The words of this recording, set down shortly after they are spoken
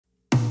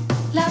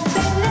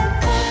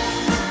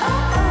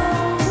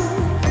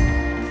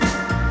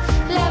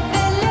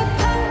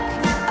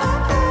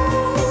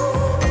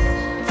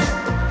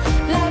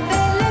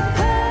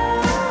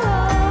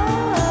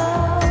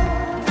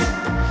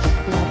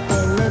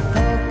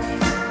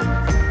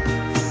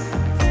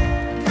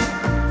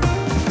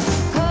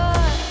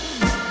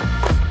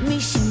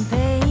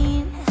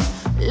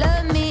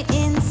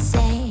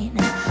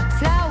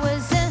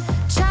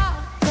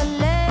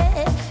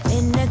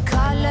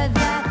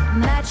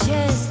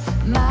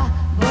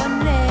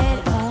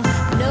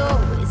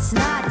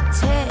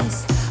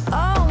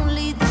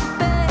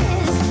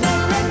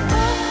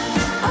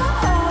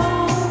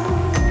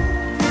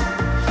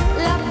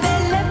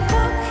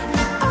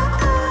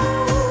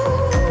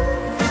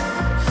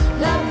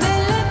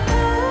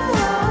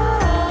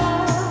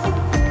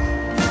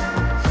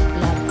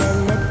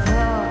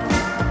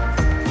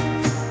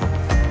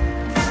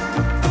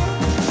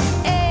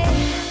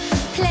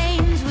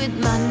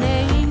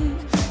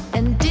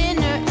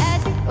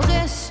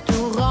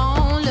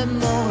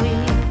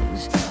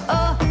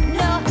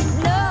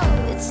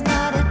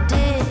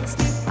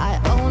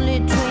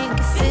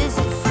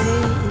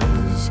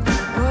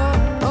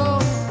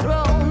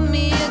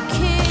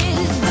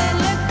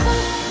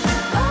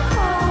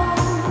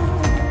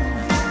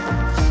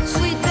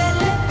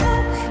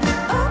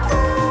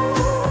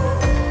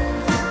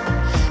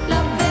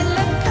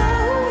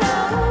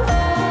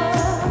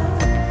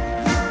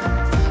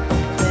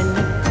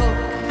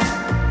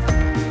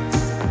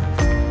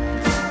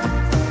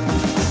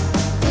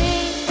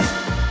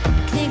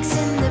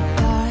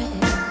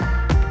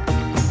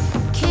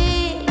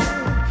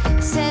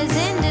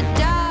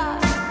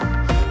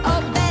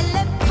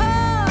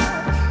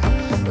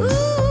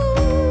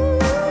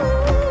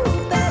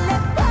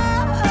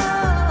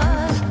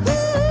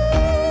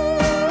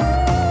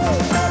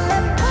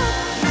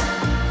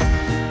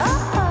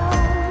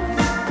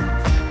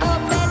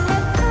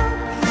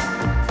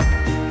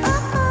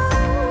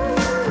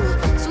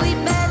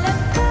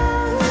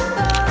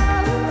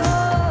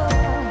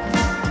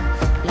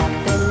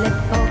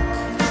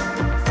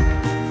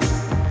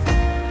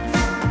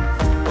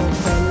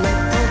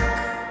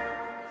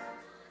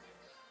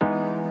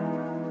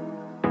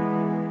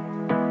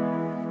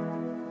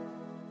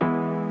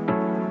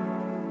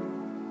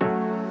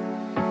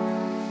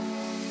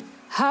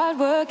Hard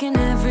working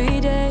every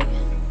day,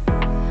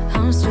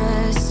 I'm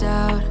stressed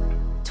out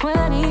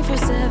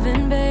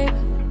 24/7, babe.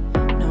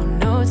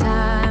 No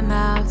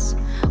timeouts,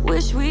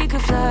 wish we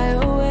could fly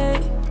away.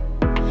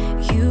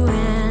 You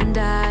and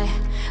I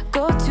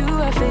go to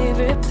our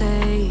favorite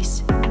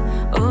place.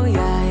 Oh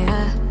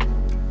yeah,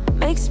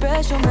 make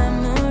special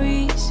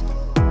memories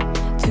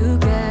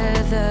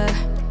together.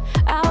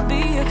 I'll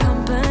be your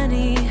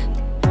company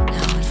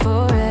now and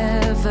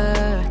forever.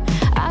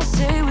 I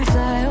say we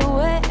fly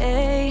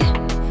away,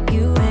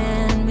 you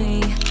and me,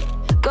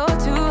 go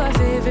to our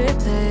favorite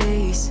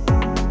place.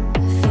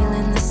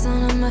 Feeling the sun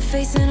on my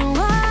face in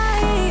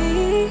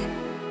Hawaii.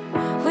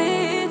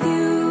 With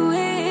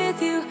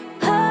you,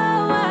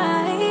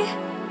 Hawaii.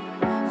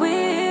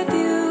 With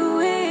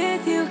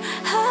you,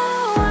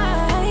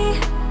 Hawaii.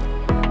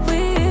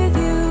 With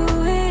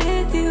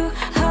you,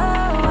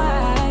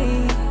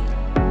 Hawaii.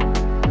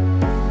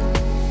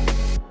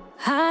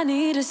 I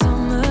need a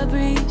summer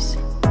breeze,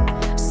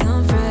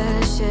 some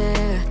fresh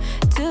air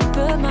to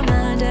put my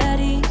mind at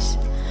ease.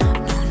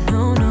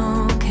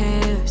 No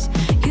cares.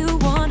 You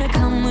wanna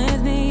come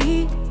with me?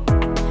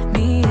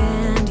 Me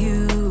and you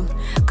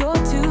go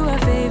to our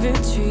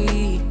favorite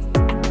tree.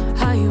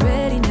 Are you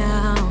ready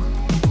now?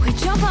 We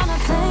jump on a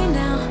plane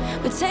now.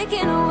 We're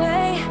taking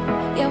away.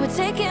 Yeah, we're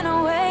taking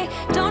away.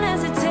 Don't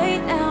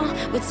hesitate now.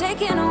 We're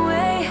taking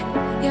away.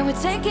 Yeah,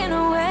 we're taking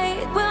away.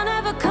 We'll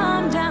never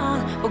come down.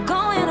 We're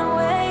going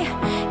away.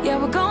 Yeah,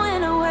 we're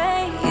going away.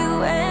 You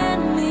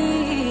and me.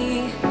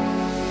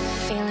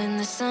 Feeling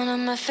the sun on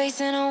my face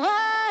in Hawaii.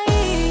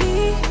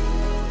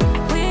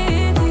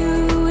 With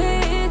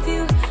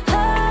you,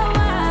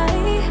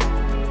 Hawaii.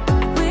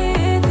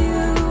 With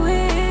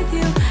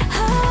you,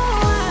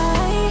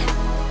 Hawaii.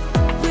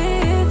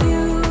 With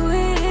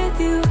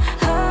you,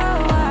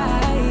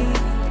 Hawaii.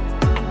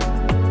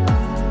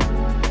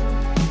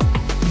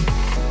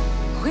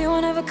 We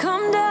won't ever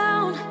come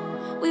down.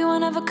 We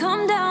won't ever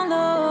come down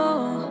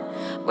low.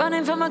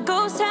 Running from a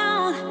ghost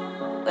town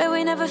where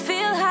we never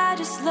feel high,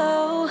 just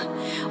low.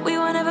 We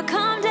won't ever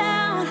come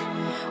down.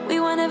 We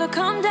won't ever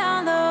come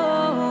down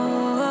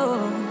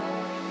low.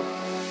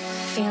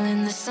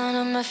 Feeling the sun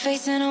on my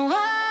face in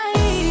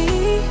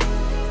Hawaii.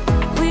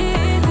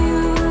 With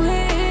you,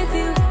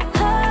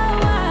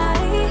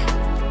 Hawaii.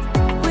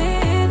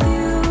 With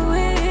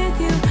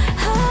you,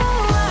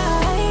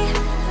 Hawaii.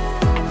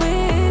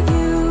 With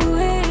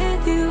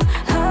you,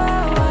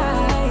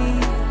 Hawaii.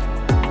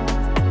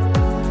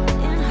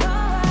 In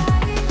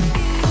Hawaii.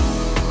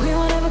 We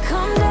won't ever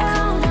come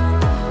down.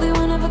 We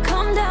won't ever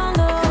come down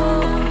low.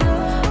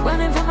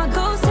 Running from a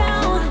ghost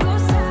town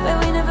where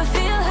we never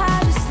feel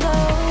high, just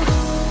low.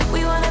 We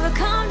won't ever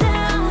come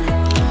down.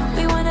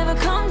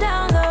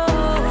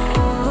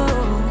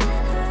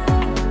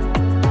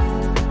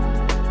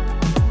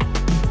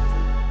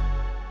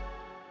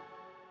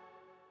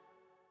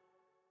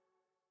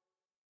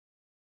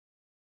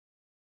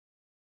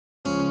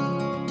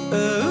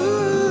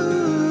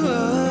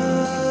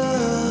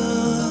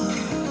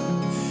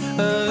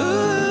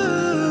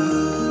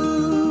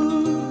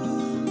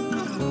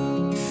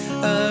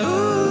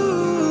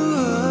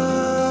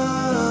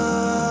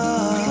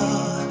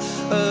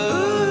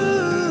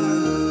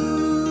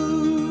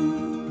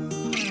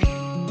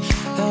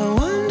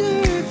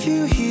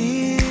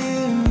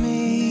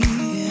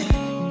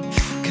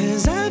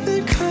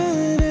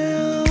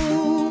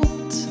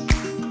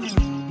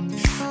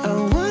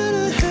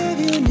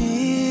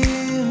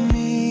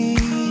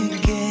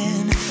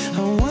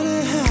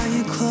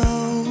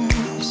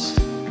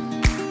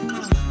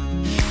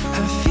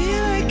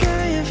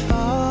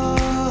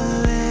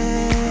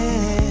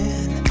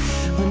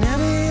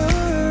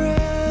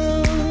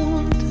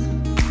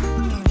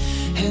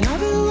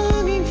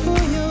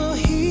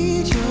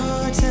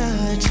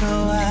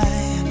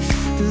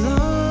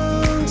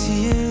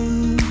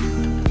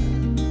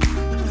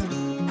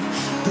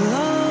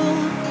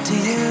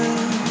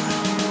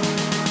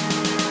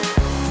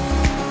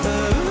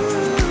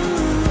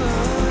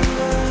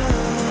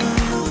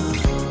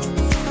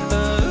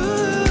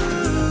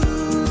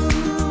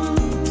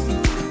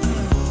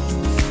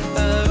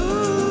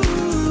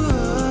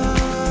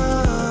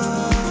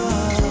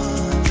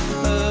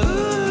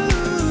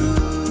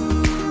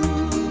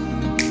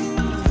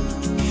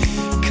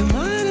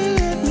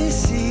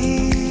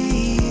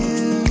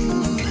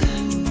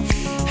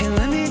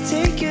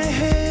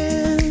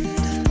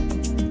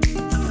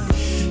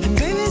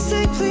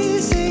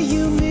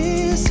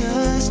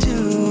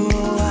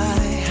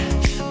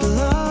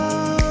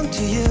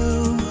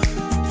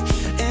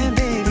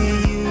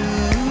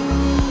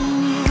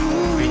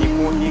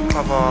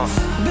 幅が持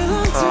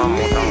たん。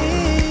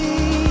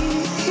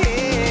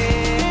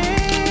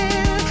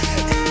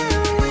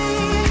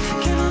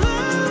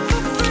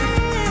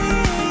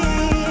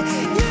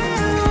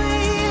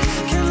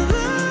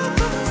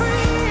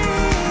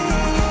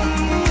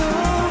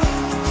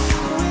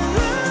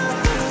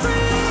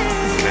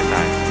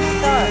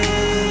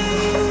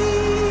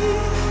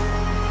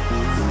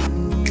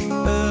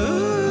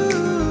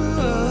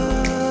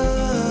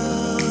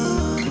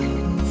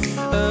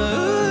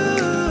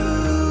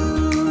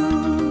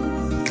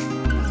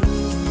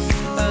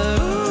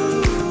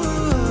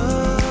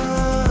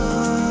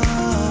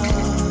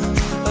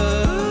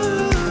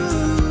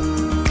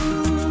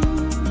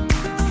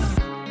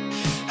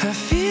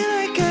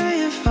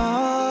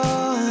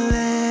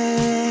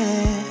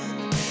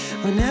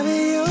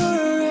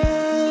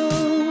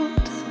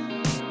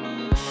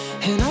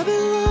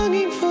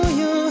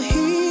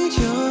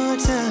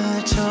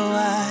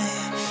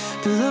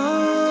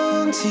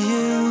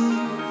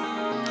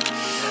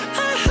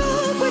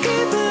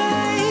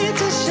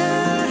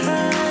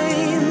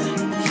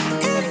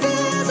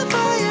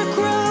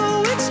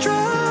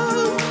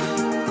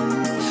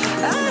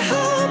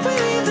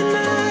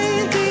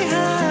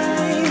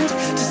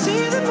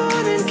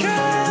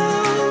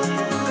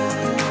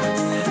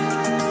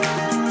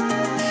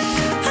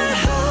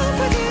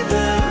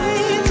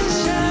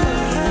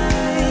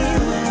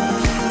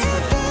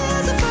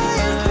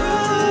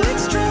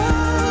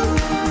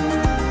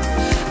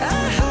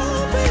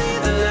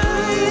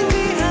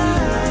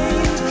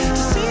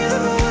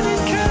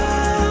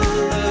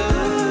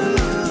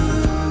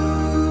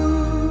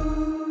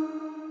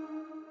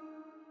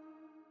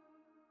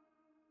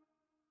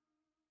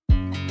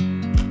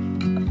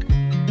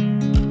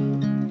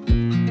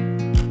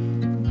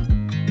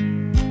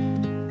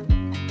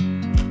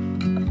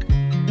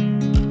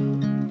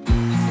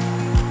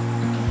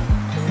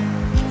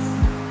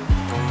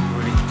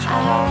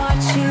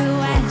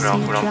フラ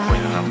ンフランっぽい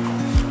な、なんか。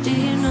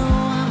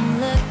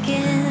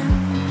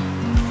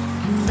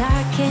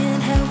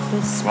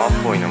和っ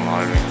ぽいのも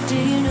あるんや。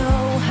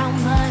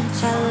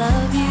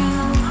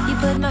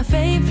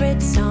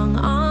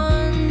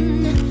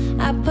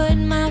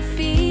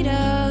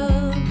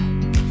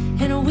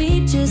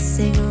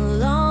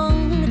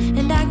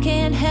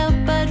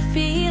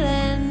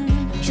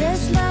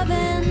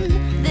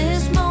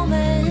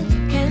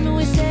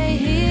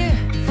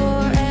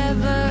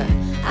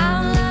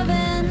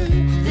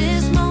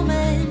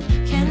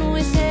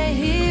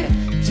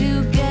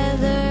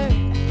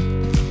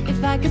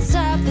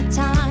Stop the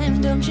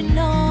time, don't you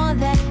know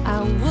that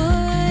I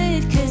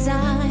would? 'Cause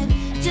I'm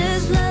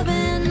just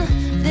loving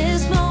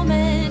this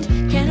moment.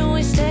 Can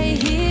we stay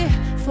here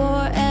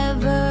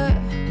forever?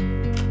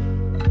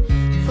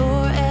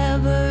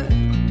 Forever,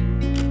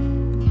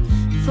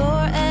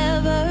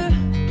 forever,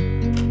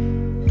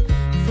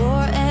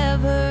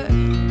 forever.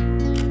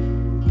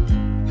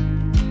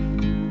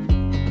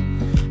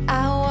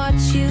 I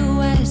watch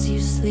you as you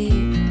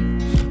sleep.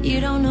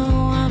 You don't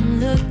know I'm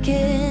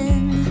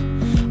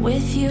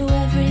looking.With you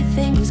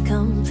everything's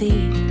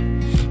complete.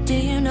 Do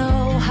you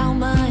know how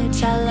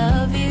much I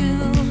love you?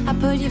 I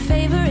put your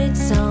favorite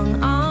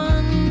song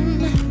on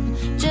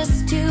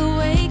just to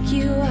wake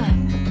you up.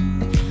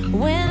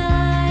 When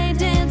I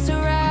dance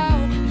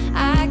around,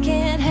 I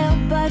can't help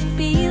but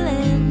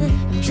feeling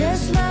I'm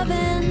just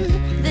loving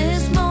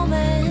this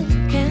moment.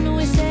 Can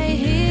we stay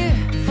here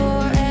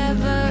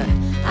forever?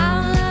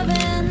 I'm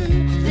loving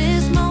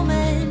this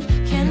moment.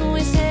 Can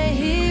we stay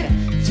here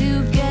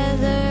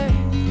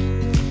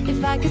together?If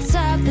I could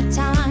stop the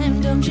time,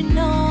 don't you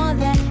know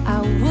that I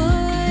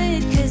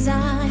would? 'Cause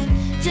I'm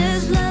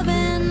just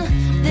loving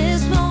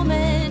this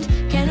moment.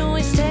 Can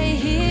we stay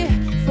here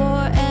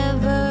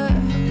forever?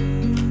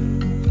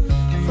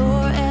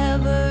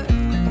 Forever,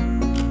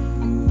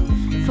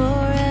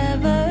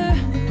 forever,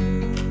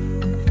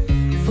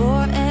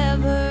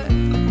 forever.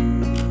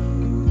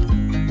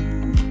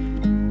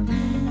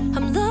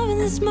 I'm loving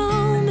this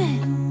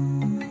moment.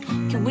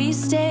 Can we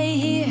stay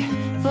here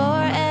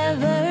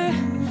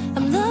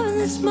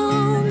forever?This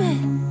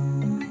moment,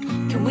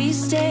 can we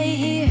stay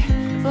here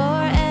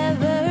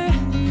forever?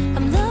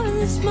 I'm loving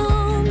this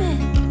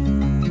moment.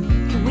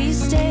 Can we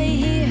stay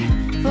here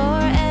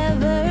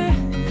forever?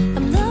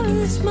 I'm loving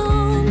this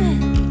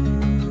moment.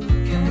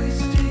 Can we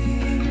stay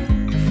here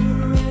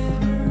forever?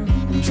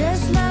 I'm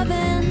just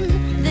loving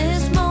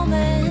this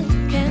moment.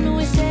 Can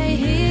we stay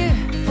here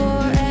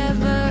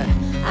forever?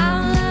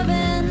 I'm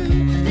loving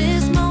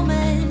this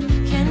moment.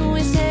 Can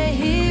we stay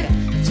here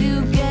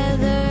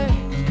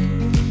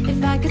together?If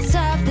I could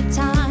stop the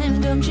time,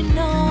 don't you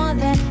know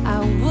that I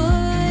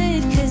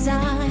would? 'Cause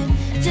I'm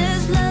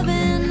just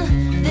loving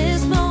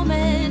this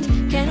moment.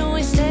 Can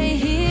we stay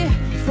here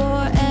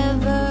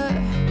forever?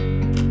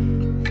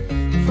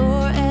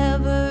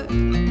 Forever,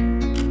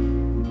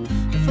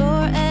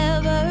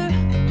 forever,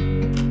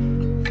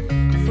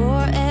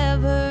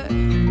 forever.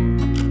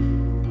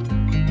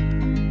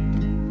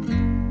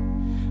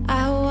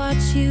 I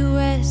watch you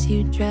as you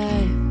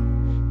drive.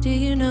 Do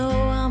you know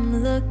I'm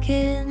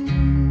looking?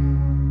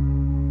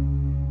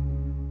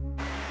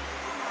こ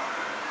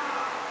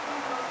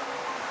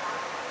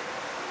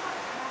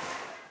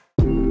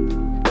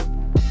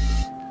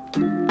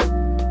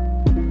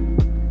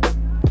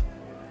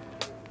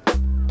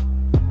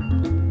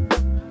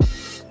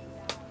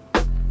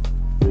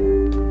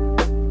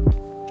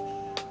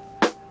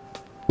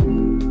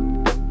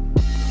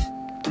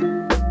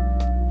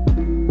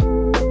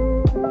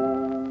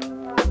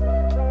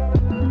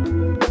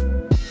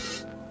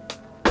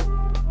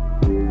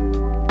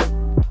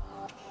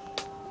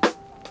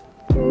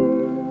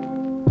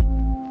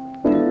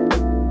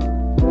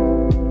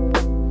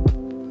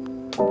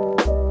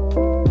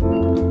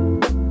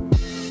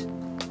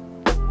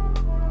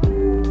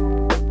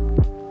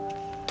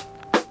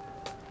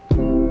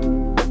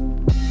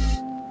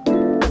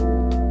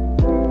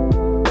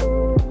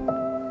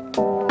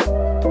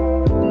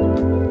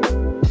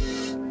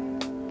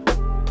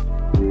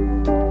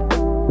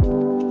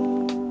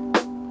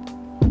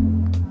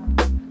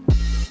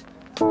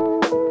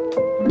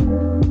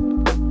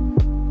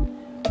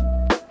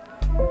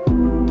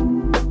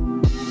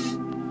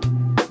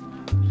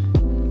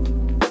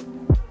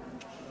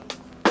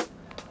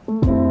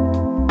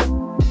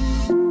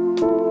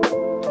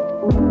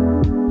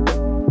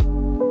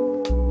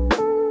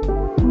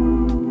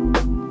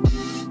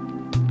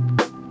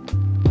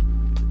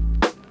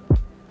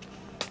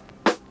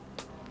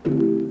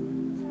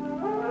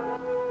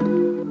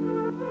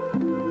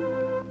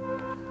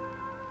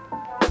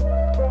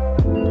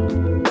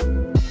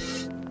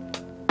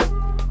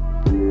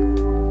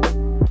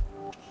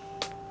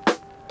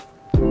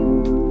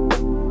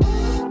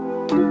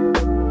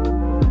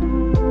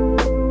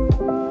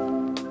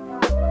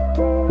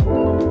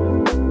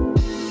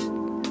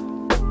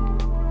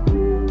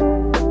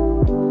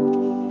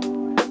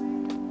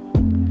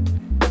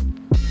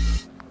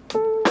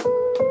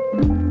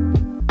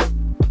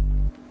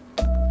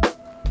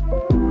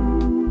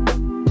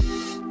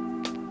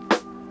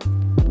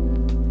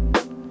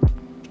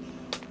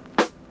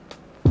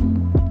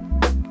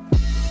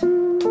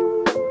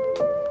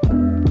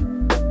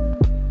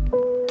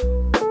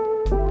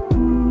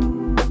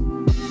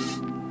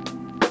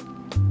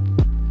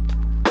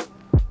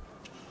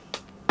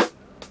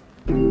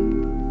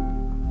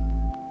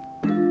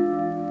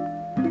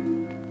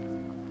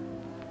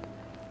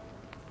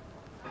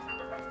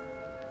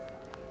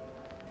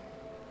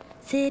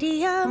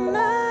city of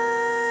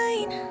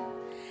mine.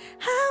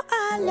 How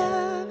I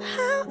love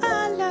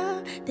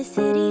the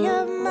city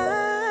of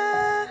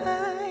mine.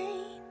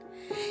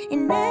 It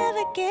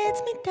never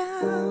gets me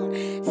down,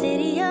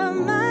 city of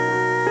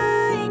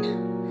mine.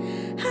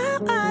 How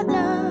I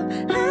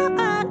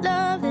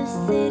love the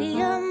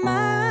city of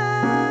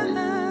mine.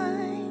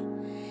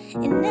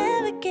 It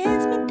never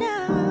gets me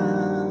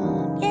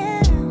down,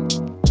 yeah.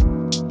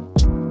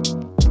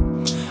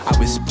 I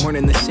was born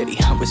in the city,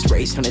 I was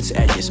raised on its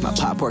edges. My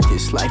pop worked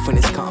his life when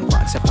it's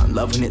complex. I found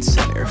love in its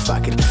center. If I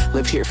could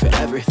live here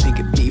forever, think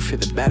it'd be for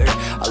the better.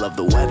 I love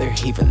the weather,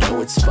 even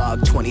though it's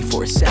fog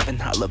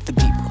 24/7. I love the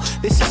people,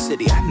 this is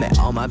city I met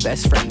all my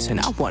best friends. And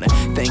I wanna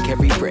thank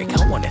every brick,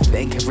 I wanna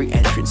thank every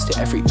entrance to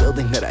every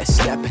building that I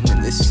step in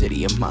this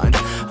city of mine.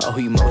 I owe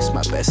you most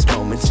my best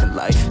moments in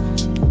life.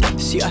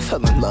 See, I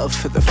fell in love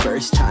for the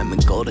first time in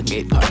Golden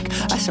Gate Park.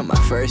 I saw my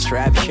first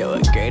rap show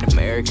at Great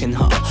American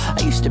Hall.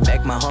 I used to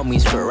beg my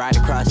homies for a ride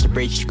across the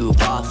bridge to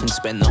goof off and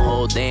spend the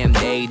whole damn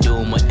day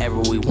doing whatever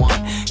we want.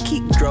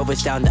 Keith drove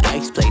us down to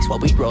Ike's place while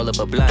we roll up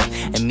a blunt,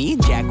 and me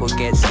and Jack would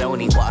get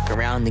stoney, walk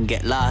around and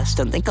get lost.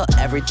 Don't think I'll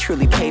ever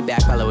truly pay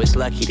back all I was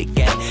lucky to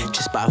get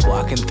just by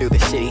walking through the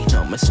city.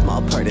 No, I'm a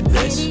small part of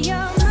this. City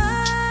of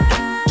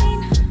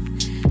mine.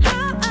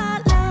 How I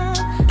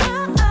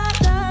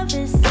love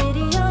this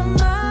city of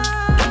mine.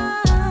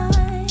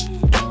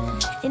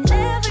 It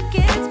never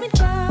gets me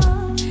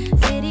down,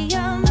 city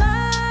of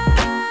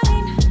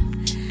mine.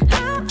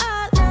 How I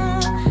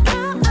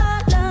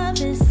love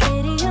this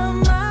city of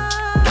mine.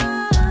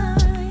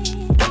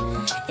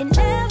 It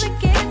never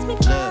gets me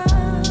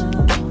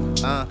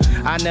down.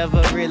 I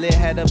never really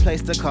had a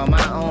place to call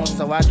my own,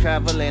 so I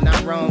travel and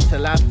I roam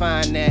till I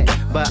find that.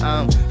 But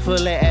I'm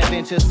full of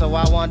adventure, so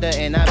I wander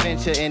and I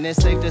venture, and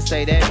it's safe to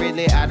say that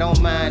really I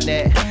don't mind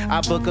that.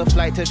 I book a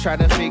flight to try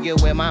to figure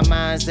where my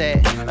mind's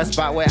at, a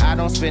spot where I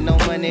don't spend no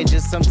money,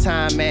 just some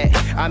time at.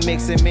 I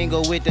mix and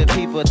mingle with the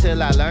people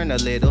till I learn a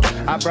little.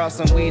 I brought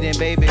some weed and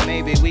baby,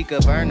 maybe we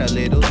could burn a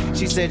little.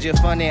 She said you're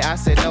funny, I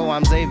said no,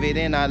 I'm Xavier,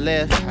 then I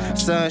left.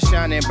 Sun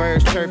shining,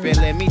 birds chirping,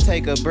 let me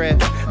take a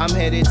breath. I'm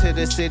headed to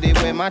the city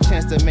where my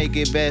chance to make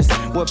it best.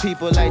 What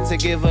people like to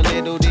give a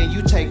little, then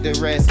you take the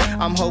rest.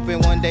 I'm hoping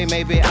one day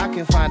maybe I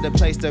can find a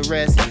place to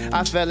rest.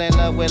 I fell in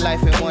love with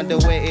life and wonder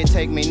where it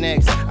take me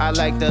next. I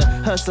like the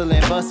hustle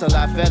and bustle,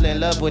 I fell in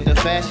love with the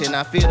fashion.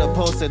 I feel the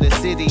pulse of the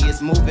city,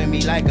 it's moving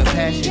me like a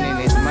passion, and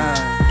it's mine.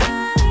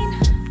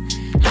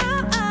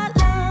 How I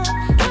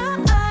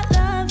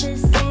love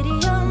this city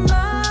of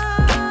mine.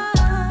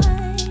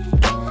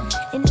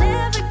 It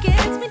never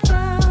gets me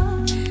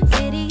down,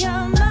 city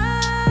of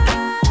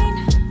mine.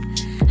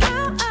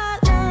 How I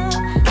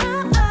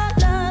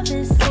love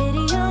this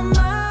city of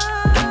mine.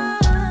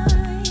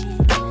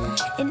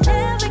 It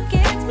never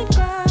gets me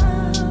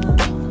down.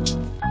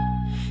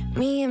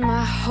 Me and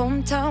my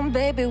hometown,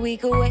 baby, we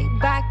go way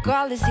back.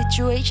 All the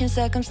situations,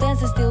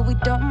 circumstances, still we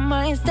don't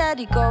mind.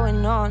 Steady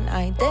going on,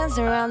 I dance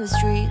around the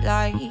street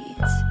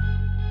lights.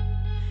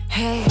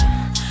 Hey,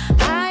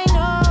 I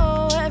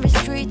know every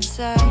street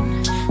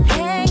sign,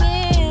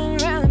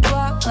 hanging around the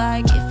block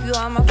like if you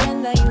are my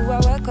friend, then you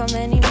are welcome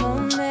any moment.